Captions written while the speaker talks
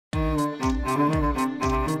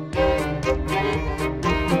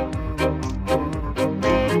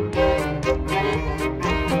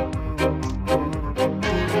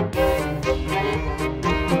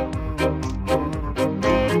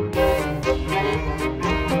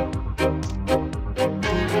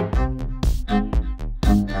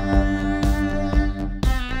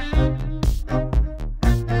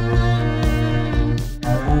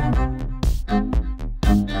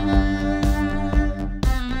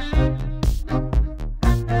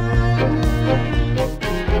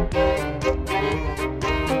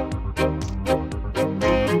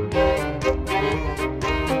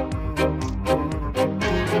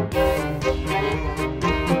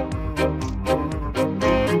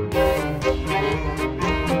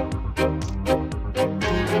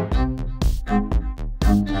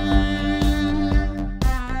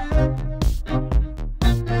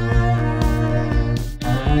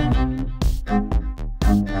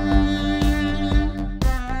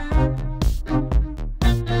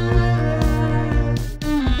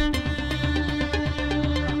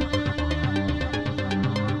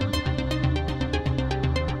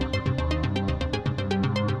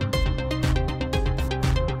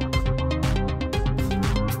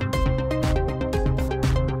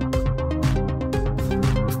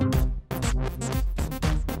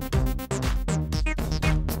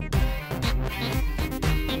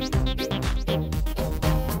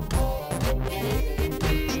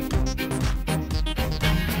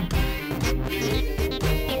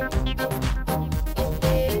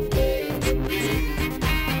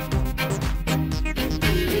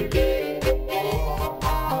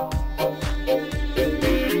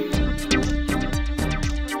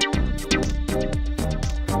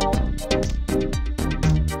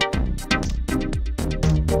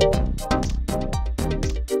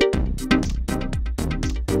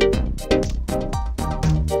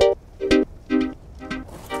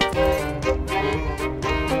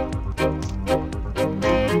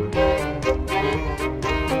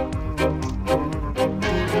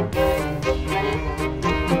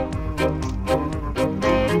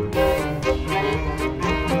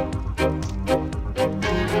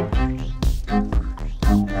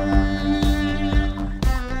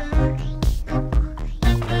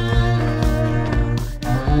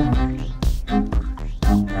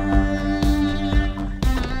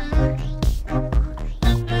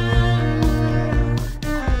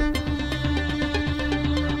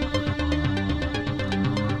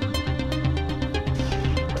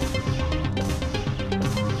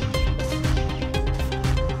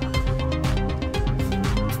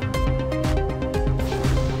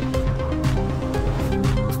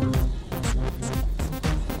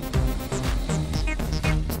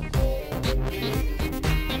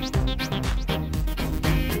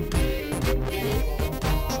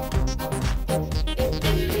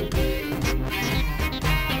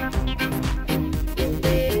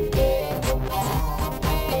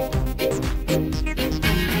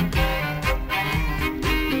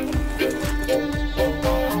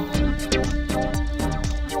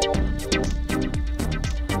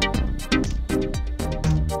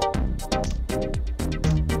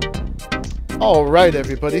Alright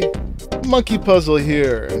everybody, Monkeypuzzle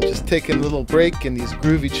here, and just taking a little break in these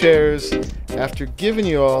groovy chairs after giving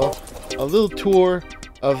you all a little tour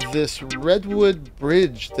of this redwood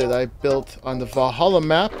bridge that I built on the Valhalla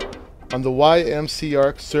map on the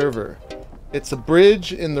YMCArk server. It's a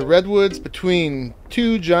bridge in the redwoods between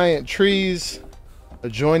two giant trees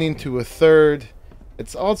adjoining to a third.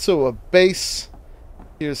 It's also a base.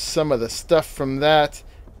 Here's some of the stuff from that.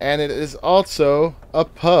 And it is also a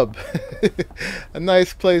pub. A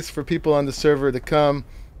nice place for people on the server to come,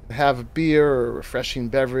 have a beer or a refreshing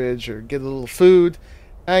beverage or get a little food,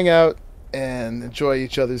 hang out, and enjoy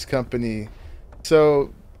each other's company.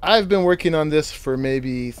 So I've been working on this for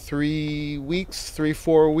maybe 4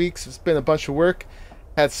 weeks. It's been a bunch of work.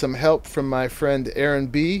 Had some help from my friend Aaron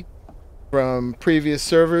B. from previous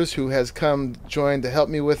servers who has joined to help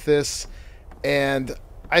me with this. And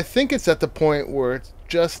I think it's at the point where it's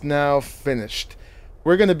just now finished.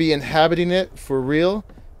 We're going to be inhabiting it for real,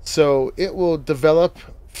 so it will develop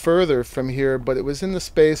further from here, but it was in the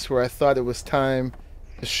space where I thought it was time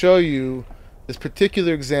to show you this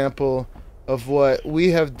particular example of what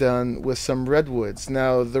we have done with some redwoods.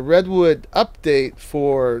 Now, the redwood update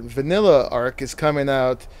for Vanilla ARK is coming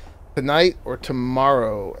out tonight or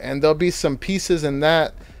tomorrow, and there'll be some pieces in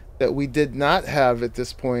that we did not have at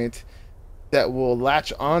this point that will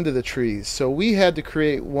latch onto the trees. So we had to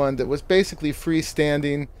create one that was basically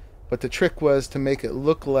freestanding, but the trick was to make it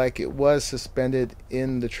look like it was suspended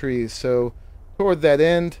in the trees. So toward that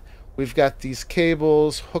end, We've got these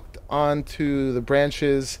cables hooked onto the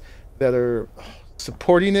branches that are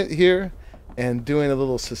supporting it here and doing a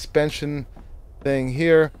little suspension thing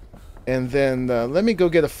here. And then let me go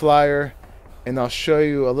get a flyer and I'll show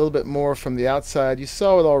you a little bit more from the outside. You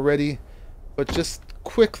saw it already, but just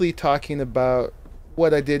quickly talking about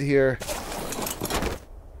what I did here.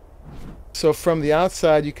 So from the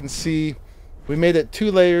outside you can see we made it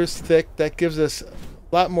 2 layers thick. That gives us a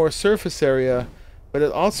lot more surface area, but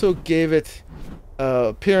it also gave it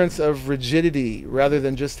appearance of rigidity rather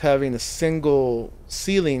than just having a single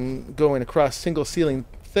ceiling going across, single ceiling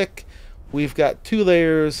thick. We've got 2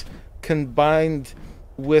 layers combined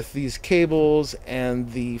with these cables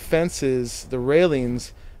and the fences, the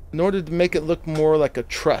railings, in order to make it look more like a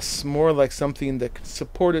truss, more like something that could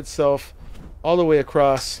support itself all the way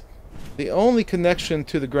across. The only connection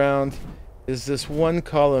to the ground is this one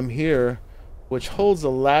column here, which holds a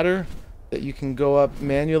ladder that you can go up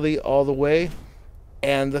manually all the way.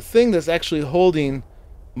 And the thing that's actually holding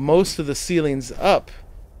most of the ceilings up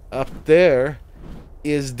there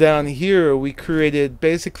is down here. We created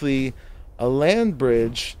basically a land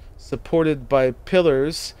bridge supported by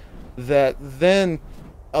pillars that then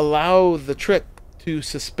allow the trick to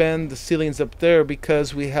suspend the ceilings up there,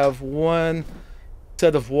 because we have one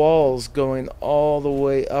set of walls going all the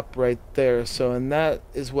way up right there. So, and that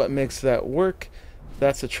is what makes that work.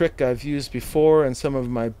 That's a trick I've used before in some of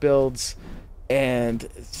my builds, and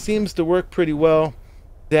it seems to work pretty well.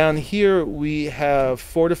 Down here we have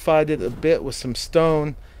fortified it a bit with some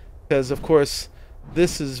stone, because of course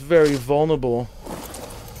this is very vulnerable.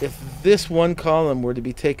 If this one column were to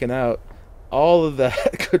be taken out, all of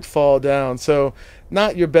that could fall down. So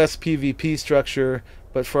not your best PvP structure,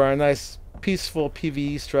 but for our nice peaceful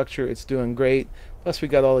PvE structure, it's doing great. Plus we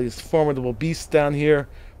got all these formidable beasts down here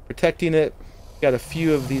protecting it. Got a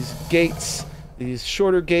few of these gates, these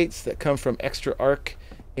shorter gates that come from extra ARK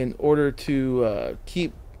in order to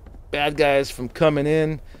keep bad guys from coming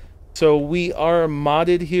in. So we are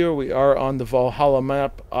modded here. We are on the Valhalla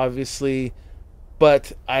map, obviously,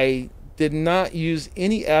 but I did not use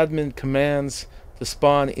any admin commands to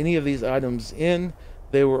spawn any of these items in.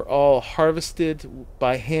 They were all harvested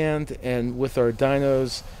by hand and with our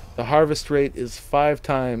dinos. The harvest rate is 5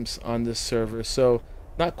 times on this server, so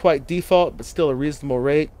not quite default, but still a reasonable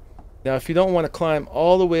rate. Now if you don't want to climb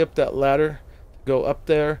all the way up that ladder to go up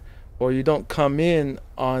there, or you don't come in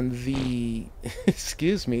on the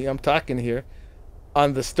excuse me, I'm talking here,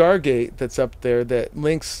 on the Stargate that's up there that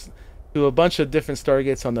links to a bunch of different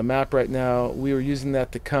Stargates on the map right now. We were using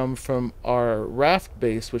that to come from our raft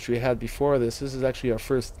base, which we had before this. This is actually our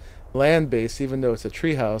first land base, even though it's a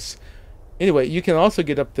treehouse. Anyway, you can also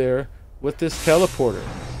get up there with this teleporter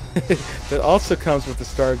that also comes with the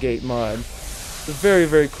Stargate mod. It's very,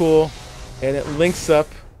 very cool, and it links up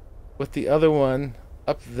with the other one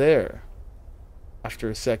up there after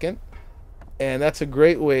a second, and that's a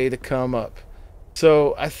great way to come up.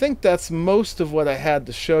 So I think that's most of what I had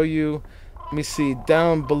to show you. Let me see,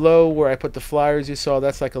 down below where I put the flyers you saw,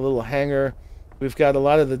 that's like a little hangar. We've got a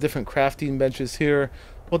lot of the different crafting benches here.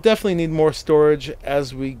 We'll definitely need more storage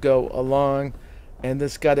as we go along, and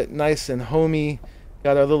this got it nice and homey.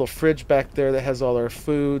 Got our little fridge back there that has all our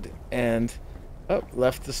food, and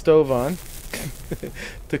left the stove on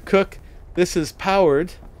to cook. This is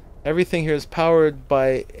powered. Everything here is powered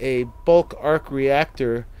by a bulk ARK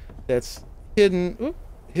reactor that's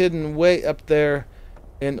hidden way up there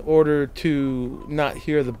in order to not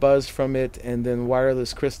hear the buzz from it, and then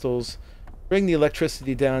wireless crystals bring the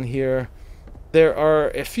electricity down here. There are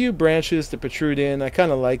a few branches that protrude in. I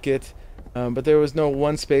kind of like it, but there was no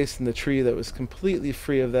one space in the tree that was completely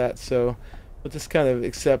free of that, so we'll just kind of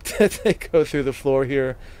accept that they go through the floor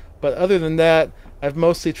here. But other than that, I've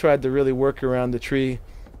mostly tried to really work around the tree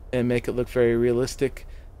and make it look very realistic.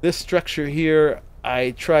 This structure here,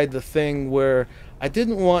 I tried the thing where I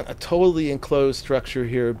didn't want a totally enclosed structure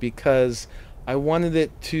here, because I wanted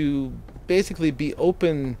it to basically be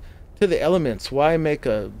open to the elements. Why make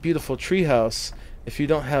a beautiful treehouse if you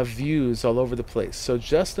don't have views all over the place? So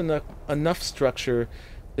just enough structure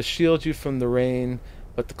to shield you from the rain,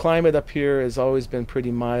 but the climate up here has always been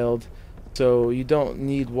pretty mild, so you don't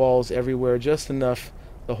need walls everywhere, just enough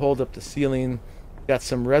to hold up the ceiling. Got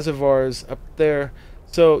some reservoirs up there.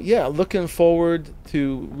 So yeah, looking forward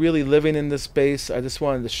to really living in this base. I just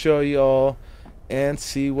wanted to show you all and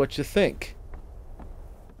see what you think.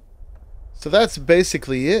 So that's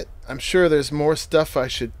basically it. I'm sure there's more stuff I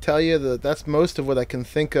should tell you. That's most of what I can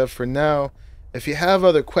think of for now. If you have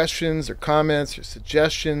other questions or comments or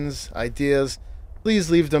suggestions, ideas, please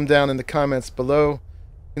leave them down in the comments below.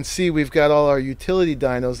 You can see we've got all our utility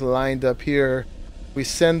dinos lined up here we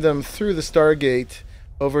send them through the Stargate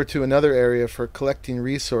over to another area for collecting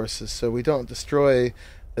resources so we don't destroy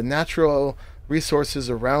the natural resources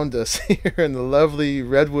around us here in the lovely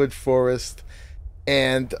redwood forest.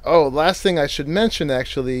 And oh, last thing I should mention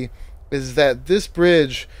actually is that this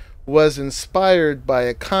bridge was inspired by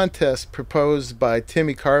a contest proposed by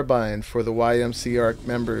Timmy Carbine for the YMCArk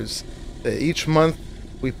members. Each month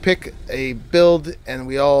we pick a build and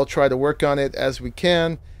we all try to work on it as we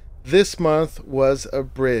can. This month was a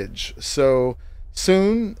bridge. So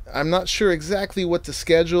soon, I'm not sure exactly what the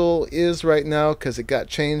schedule is right now because it got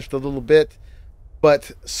changed a little bit,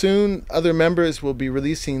 but soon other members will be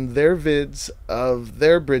releasing their vids of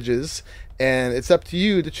their bridges, and it's up to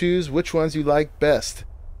you to choose which ones you like best.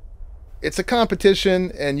 It's a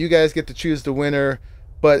competition and you guys get to choose the winner,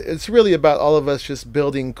 but it's really about all of us just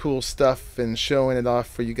building cool stuff and showing it off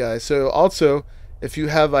for you guys. So also, if you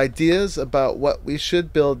have ideas about what we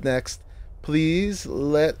should build next, please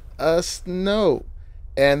let us know.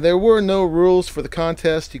 And there were no rules for the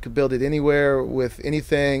contest. You could build it anywhere with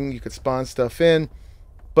anything. You could spawn stuff in.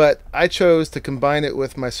 But I chose to combine it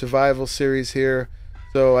with my survival series here.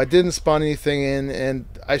 So I didn't spawn anything in. And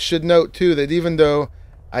I should note too that even though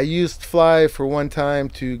I used Fly for one time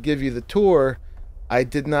to give you the tour, I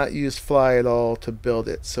did not use Fly at all to build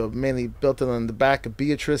it. So mainly built it on the back of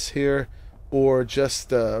Beatrice here, or just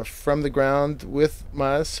from the ground with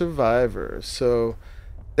my survivor. So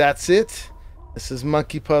that's it. This is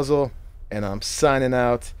Monkeypuzzle, and I'm signing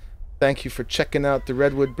out. Thank you for checking out the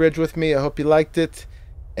Redwood Bridge with me. I hope you liked it,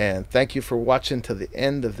 and thank you for watching to the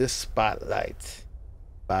end of this spotlight.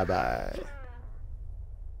 Bye-bye.